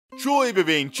Çoğu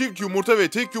ebeveyn çift yumurta ve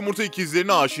tek yumurta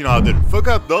ikizlerine aşinadır.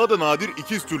 Fakat daha da nadir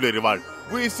ikiz türleri var.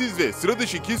 Bu eşsiz ve sıra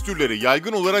dışı ikiz türleri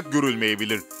yaygın olarak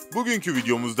görülmeyebilir. Bugünkü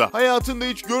videomuzda hayatında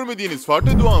hiç görmediğiniz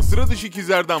farklı doğan sıra dışı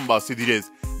ikizlerden bahsedeceğiz.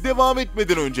 Devam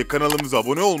etmeden önce kanalımıza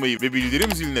abone olmayı ve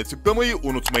bildirim ziline tıklamayı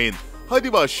unutmayın.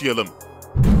 Hadi başlayalım.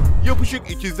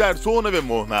 Yapışık ikizler Sohna ve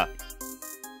Mohna.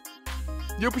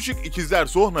 Yapışık ikizler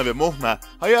Sohna ve Mohna,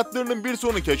 hayatlarının bir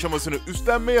sonraki aşamasını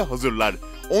üstlenmeye hazırlar.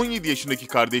 17 yaşındaki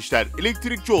kardeşler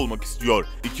elektrikçi olmak istiyor.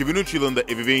 2003 yılında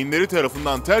ebeveynleri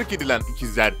tarafından terk edilen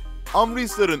ikizler,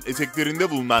 Amristar'ın eteklerinde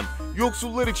bulunan,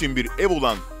 yoksullar için bir ev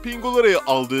olan Pingolara'yı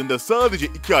aldığında sadece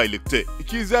 2 aylıktı.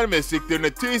 İkizler mesleklerine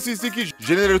tesisteki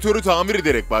jeneratörü tamir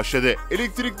ederek başladı.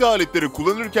 Elektrikli aletleri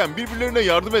kullanırken birbirlerine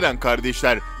yardım eden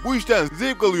kardeşler bu işten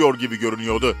zevk alıyor gibi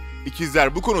görünüyordu.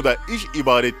 İkizler bu konuda iş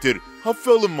ibarettir,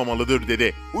 hafife alınmamalıdır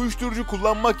dedi. Uyuşturucu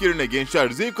kullanmak yerine gençler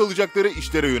zevk alacakları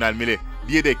işlere yönelmeli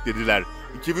diye de eklediler.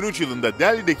 2003 yılında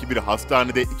Delhi'deki bir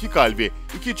hastanede 2 kalbi,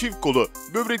 2 çift kolu,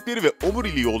 böbrekleri ve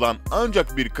omuriliği olan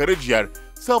ancak bir karaciğer,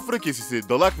 safra kesisi,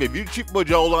 dalak ve bir çift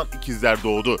bacağı olan ikizler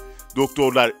doğdu.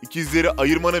 Doktorlar ikizleri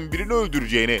ayırmanın birini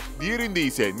öldüreceğini, diğerinde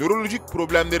ise nörolojik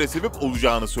problemlere sebep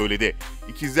olacağını söyledi.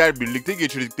 İkizler birlikte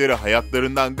geçirdikleri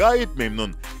hayatlarından gayet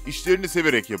memnun, işlerini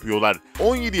severek yapıyorlar.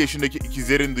 17 yaşındaki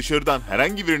ikizlerin dışarıdan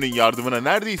herhangi birinin yardımına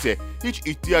neredeyse hiç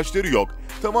ihtiyaçları yok.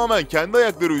 Tamamen kendi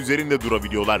ayakları üzerinde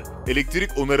durabiliyorlar.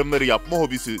 Elektrik onarımları yapma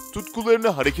hobisi tutkularını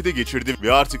harekete geçirdi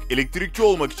ve artık elektrikçi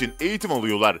olmak için eğitim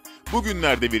alıyorlar.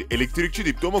 Bugünlerde bir elektrikçi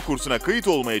diploma kursuna kayıt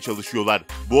olmaya çalışıyorlar.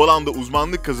 Bu alanda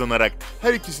uzmanlık kazanarak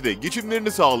her ikisi de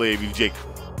geçimlerini sağlayabilecek.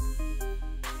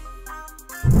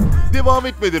 Devam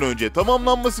etmeden önce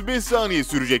tamamlanması 5 saniye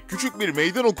sürecek küçük bir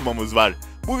meydan okumamız var.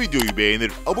 Bu videoyu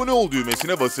beğenir, abone ol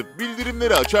düğmesine basıp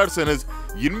bildirimleri açarsanız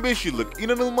 25 yıllık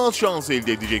inanılmaz şans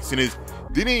elde edeceksiniz.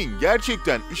 Deneyin,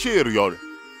 gerçekten işe yarıyor.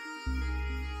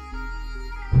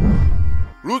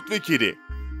 Ruth ve Kiri.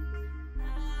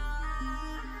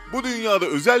 Bu dünyada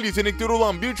özel yetenekleri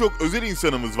olan birçok özel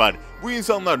insanımız var. Bu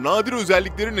insanlar nadir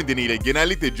özellikleri nedeniyle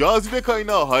genellikle cazibe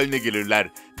kaynağı haline gelirler.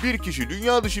 Bir kişi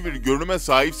dünya dışı bir görünüme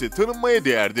sahipse tanınmaya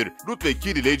değerdir. Ruth ve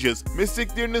Kiri Ledges,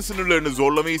 mesleklerinin sınırlarını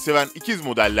zorlamayı seven ikiz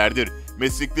modellerdir.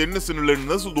 Mesleklerinin sınırlarını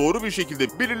nasıl doğru bir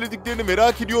şekilde belirlediklerini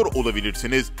merak ediyor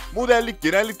olabilirsiniz. Modellik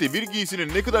genellikle bir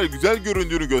giysinin ne kadar güzel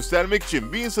göründüğünü göstermek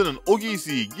için bir insanın o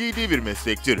giysiyi giydiği bir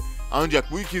meslektir.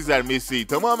 Ancak bu ikizler mesleği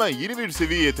tamamen yeni bir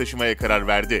seviyeye taşımaya karar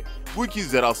verdi. Bu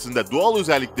ikizler aslında doğal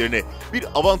özelliklerini bir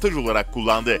avantaj olarak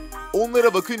kullandı.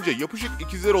 Onlara bakınca yapışık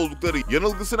ikizler oldukları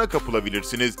yanılgısına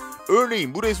kapılabilirsiniz.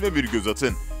 Örneğin bu resme bir göz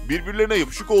atın. Birbirlerine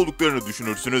yapışık olduklarını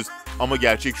düşünürsünüz. Ama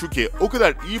gerçek şu ki o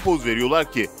kadar iyi poz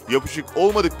veriyorlar ki yapışık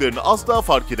olmadıklarını asla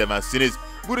fark edemezsiniz.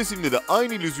 Bu resimde de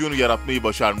aynı illüzyonu yaratmayı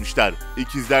başarmışlar.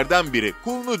 İkizlerden biri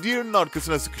kolunu diğerinin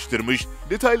arkasına sıkıştırmış.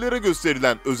 Detaylara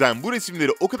gösterilen özen bu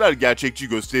resimleri o kadar gerçekçi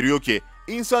gösteriyor ki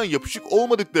insan yapışık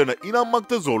olmadıklarına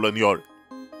inanmakta zorlanıyor.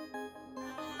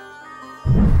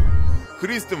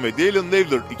 Kristen ve Dalen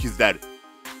Lawler ikizler.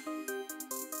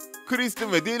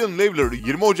 Kristen ve Dalen Lawler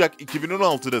 20 Ocak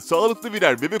 2016'da sağlıklı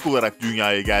birer bebek olarak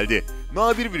dünyaya geldi.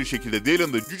 Nadir bir şekilde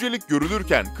Dalen'da cücelik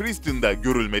görülürken Kristen'da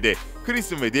görülmedi.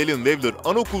 Kristen ve Dalen Lawler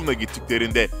anaokuluna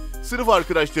gittiklerinde sınıf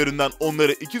arkadaşlarından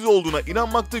onlara ikiz olduğuna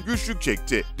inanmakta güçlük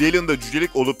çekti. Dalen'da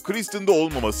cücelik olup Kristen'da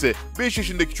olmaması 5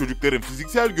 yaşındaki çocukların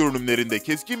fiziksel görünümlerinde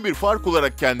keskin bir fark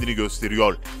olarak kendini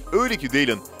gösteriyor. Öyle ki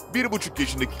Dalen 1,5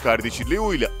 yaşındaki kardeşi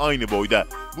Leo ile aynı boyda.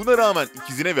 Buna rağmen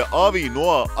ikizine ve ağabeyi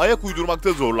Noah'a ayak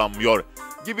uydurmakta zorlanmıyor.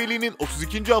 Gebeliğinin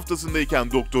 32.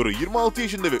 haftasındayken doktoru 26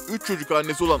 yaşında ve 3 çocuk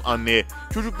annesi olan anneye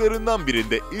çocuklarından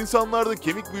birinde insanlarda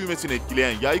kemik büyümesini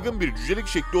etkileyen yaygın bir cücelik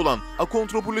şekli olan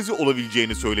akontropolezi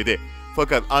olabileceğini söyledi.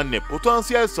 Fakat anne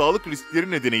potansiyel sağlık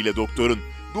riskleri nedeniyle doktorun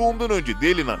doğumdan önce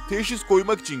Dalen'a teşhis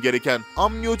koymak için gereken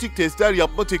amniyotik testler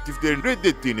yapma tekliflerini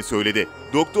reddettiğini söyledi.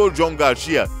 Doktor John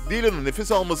Garcia, Dalen'ın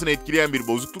nefes almasını etkileyen bir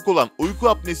bozukluk olan uyku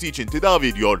apnesi için tedavi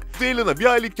ediyor. Dalen'a bir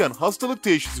aylıkken hastalık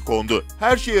teşhisi kondu.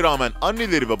 Her şeye rağmen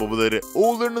anneleri ve babaları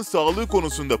oğullarının sağlığı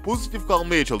konusunda pozitif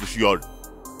kalmaya çalışıyor.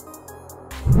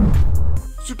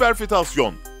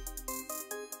 Süperfetasyon.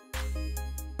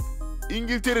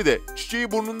 İngiltere'de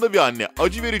çiçeği burnunda bir anne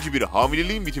acı verici bir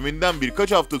hamileliğin bitiminden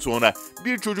birkaç hafta sonra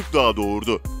bir çocuk daha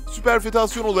doğurdu.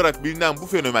 Süperfetasyon olarak bilinen bu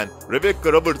fenomen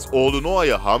Rebecca Roberts oğlu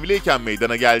Noah'ya hamileyken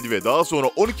meydana geldi ve daha sonra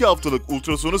 12 haftalık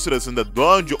ultrasonu sırasında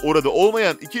daha önce orada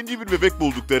olmayan ikinci bir bebek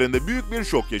bulduklarında büyük bir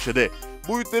şok yaşadı.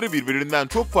 Boyutları birbirinden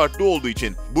çok farklı olduğu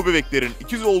için bu bebeklerin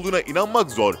ikiz olduğuna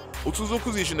inanmak zor.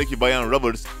 39 yaşındaki Bayan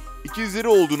Roberts ikizleri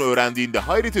olduğunu öğrendiğinde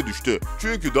hayrete düştü.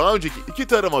 Çünkü daha önceki 2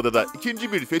 taramada da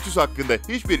ikinci bir fetüs hakkında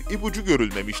hiçbir ipucu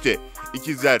görülmemişti.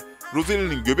 İkizler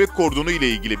Rosalie'nin göbek kordonu ile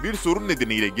ilgili bir sorun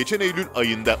nedeniyle geçen Eylül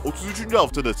ayında 33.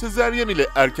 haftada sezaryen ile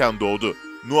erken doğdu.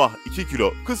 Noah 2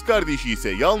 kilo, kız kardeşi ise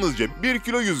yalnızca 1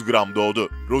 kilo 100 gram doğdu.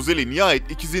 Rosalie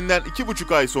nihayet ikizinden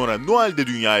 2,5 ay sonra Noel'de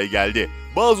dünyaya geldi.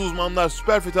 Bazı uzmanlar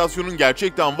süperfetasyonun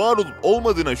gerçekten var olup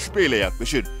olmadığına şüpheyle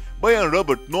yaklaşır. Bayan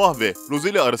Robert, Noah ve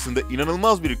Rosalie arasında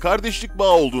inanılmaz bir kardeşlik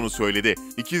bağı olduğunu söyledi.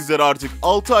 İkizler artık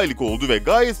 6 aylık oldu ve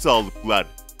gayet sağlıklılar.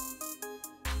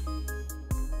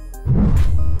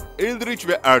 Eldridge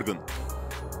ve Ergen.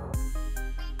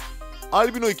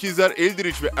 Albino ikizler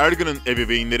Eldridge ve Ergen'ın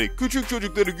ebeveynleri, küçük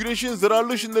çocukları güneşin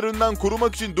zararlı ışınlarından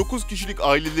korumak için 9 kişilik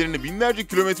ailelerini binlerce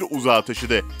kilometre uzağa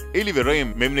taşıdı. Ellie ve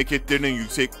Ryan memleketlerinin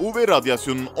yüksek UV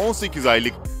radyasyonunun 18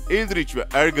 aylık Eldridge ve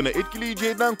Ergen'ı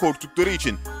etkileyeceğinden korktukları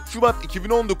için Şubat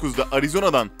 2019'da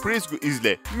Arizona'dan Presque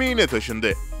Isle, Maine'e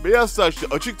taşındı. Beyaz saçlı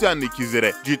açık tenli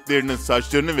ikizlere ciltlerinin,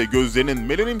 saçlarının ve gözlerinin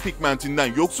melanin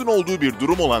pigmentinden yoksun olduğu bir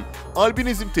durum olan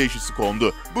albinizm teşhisi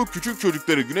kondu. Bu küçük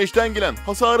çocukları güneşten gelen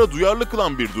hasara duyarlı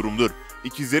kılan bir durumdur.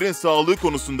 İkizlerin sağlığı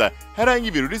konusunda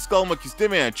herhangi bir risk almak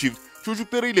istemeyen çift,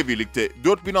 çocuklarıyla birlikte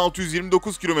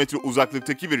 4629 kilometre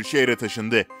uzaklıktaki bir şehre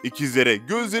taşındı. İkizlere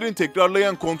gözlerin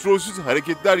tekrarlayan kontrolsüz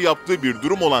hareketler yaptığı bir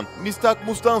durum olan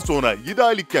nistagmus'tan sonra 7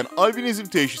 aylıkken albinizm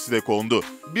teşhisi de kondu.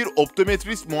 Bir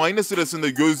optometrist muayene sırasında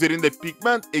gözlerinde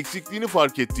pigment eksikliğini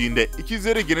fark ettiğinde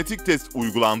ikizlere genetik test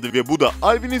uygulandı ve bu da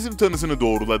albinizm tanısını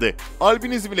doğruladı.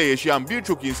 Albinizm ile yaşayan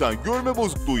birçok insan görme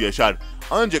bozukluğu yaşar.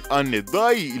 Ancak anne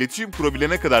daha iyi iletişim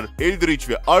kurabilene kadar Eldridge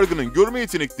ve Ergen'ın görme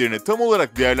yeteneklerini tam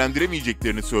olarak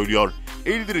değerlendiremeyeceklerini söylüyor.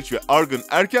 Eldridge ve Ergen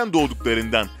erken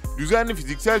doğduklarından düzenli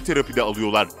fiziksel terapide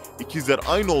alıyorlar. İkizler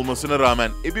aynı olmasına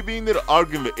rağmen ebeveynleri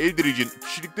Ergen ve Eldridge'in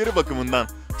kişilikleri bakımından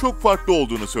çok farklı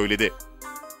olduğunu söyledi.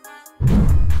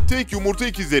 Tek yumurta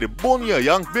ikizleri Bonya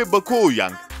Young ve Bakoo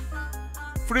Young.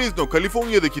 Fresno,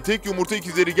 Kaliforniya'daki tek yumurta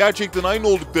ikizleri gerçekten aynı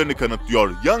olduklarını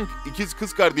kanıtlıyor. Young, ikiz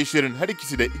kız kardeşlerin her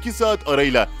ikisi de 2 saat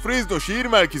arayla Fresno şehir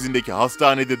merkezindeki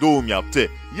hastanede doğum yaptı.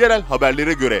 Yerel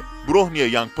haberlere göre Bonya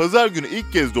Young pazar günü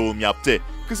ilk kez doğum yaptı.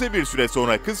 Kısa bir süre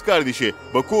sonra kız kardeşi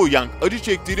Bakoo Young acı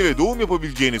çektiğini ve doğum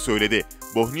yapabileceğini söyledi.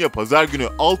 Bonya pazar günü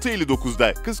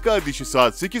 6:59'da, kız kardeşi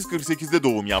saat 8:48'de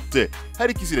doğum yaptı. Her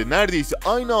ikisi de neredeyse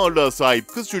aynı ağırlığa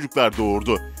sahip kız çocuklar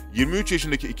doğurdu. 23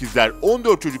 yaşındaki ikizler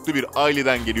 14 çocuklu bir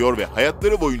aileden geliyor ve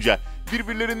hayatları boyunca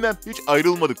birbirlerinden hiç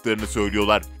ayrılmadıklarını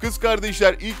söylüyorlar. Kız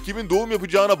kardeşler ilk kimin doğum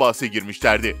yapacağına bahse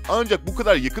girmişlerdi. Ancak bu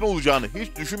kadar yakın olacağını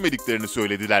hiç düşünmediklerini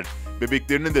söylediler.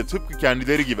 Bebeklerinin de tıpkı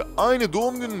kendileri gibi aynı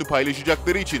doğum gününü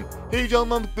paylaşacakları için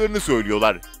heyecanlandıklarını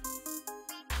söylüyorlar.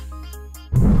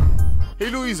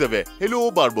 Heloisa ve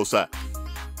Hello Barbosa.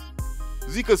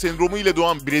 Zika sendromu ile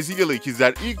doğan Brezilyalı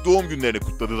ikizler ilk doğum günlerini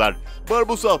kutladılar.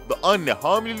 Barbosa adlı anne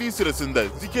hamileliği sırasında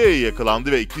Zika'ya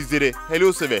yakalandı ve ikizleri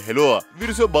Heloisa ve Hello'a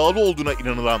virüse bağlı olduğuna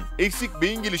inanılan eksik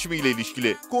beyin gelişimi ile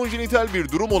ilişkili konjenital bir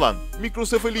durum olan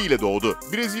mikrosefali ile doğdu.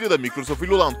 Brezilya'da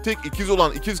mikrosefali olan tek ikiz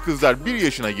olan ikiz kızlar 1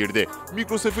 yaşına girdi.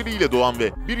 Mikrosefali ile doğan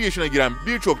ve 1 yaşına giren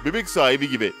birçok bebek sahibi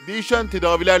gibi değişen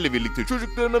tedavilerle birlikte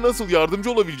çocuklarına nasıl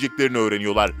yardımcı olabileceklerini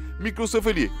öğreniyorlar.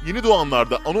 Mikrosefali yeni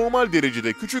doğanlarda anormal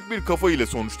derecede küçük bir kafa ile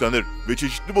sonuçlanır ve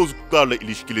çeşitli bozukluklarla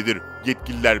ilişkilidir.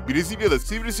 Yetkililer Brezilya'da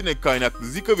sivrisinek kaynaklı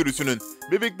Zika virüsünün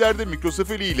bebeklerde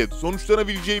mikrosefali ile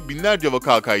sonuçlanabileceği binlerce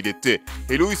vaka kaydetti.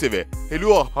 Heloisa ve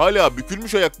Hello'a hala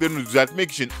bükülmüş ayaklarını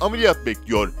düzeltmek için ameliyat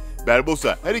bekliyor.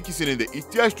 Barbosa her ikisinin de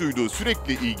ihtiyaç duyduğu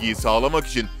sürekli ilgiyi sağlamak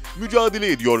için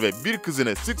mücadele ediyor ve bir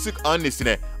kızını sık sık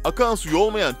annesine akan suyu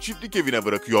olmayan çiftlik evine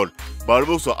bırakıyor.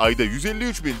 Barbosa ayda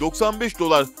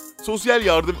 $153.095 sosyal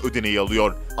yardım ödeneği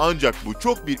alıyor. Ancak bu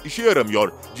çok bir işe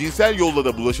yaramıyor. Cinsel yolla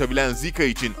da bulaşabilen Zika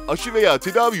için aşı veya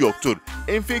tedavi yoktur.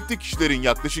 Enfekte kişilerin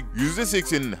yaklaşık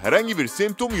 %80'inin herhangi bir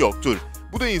semptomu yoktur.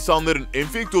 Bu da insanların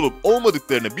enfekte olup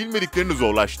olmadıklarını bilmediklerini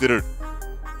zorlaştırır.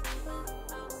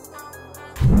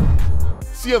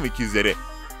 Siyam ikizleri.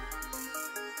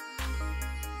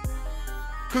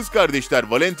 Kız kardeşler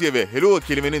Valentia ve Helloa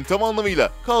kelimenin tam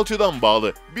anlamıyla kalçadan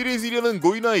bağlı. Brezilya'nın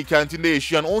Goiânia kentinde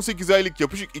yaşayan 18 aylık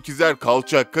yapışık ikizler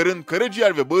kalça, karın,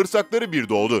 karaciğer ve bağırsakları bir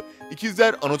doğdu.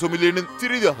 İkizler anatomilerinin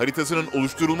 3D haritasının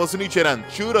oluşturulmasını içeren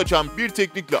çığır açan bir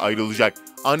teknikle ayrılacak.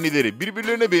 Anneleri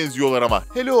birbirlerine benziyorlar ama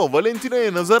Helloa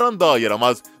Valentina'ya nazaran daha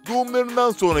yaramaz.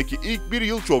 Doğumlarından sonraki ilk 1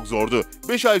 yıl çok zordu.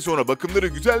 5 ay sonra bakımları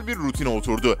güzel bir rutine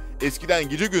oturdu. Eskiden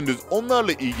gece gündüz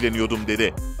onlarla ilgileniyordum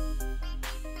dedi.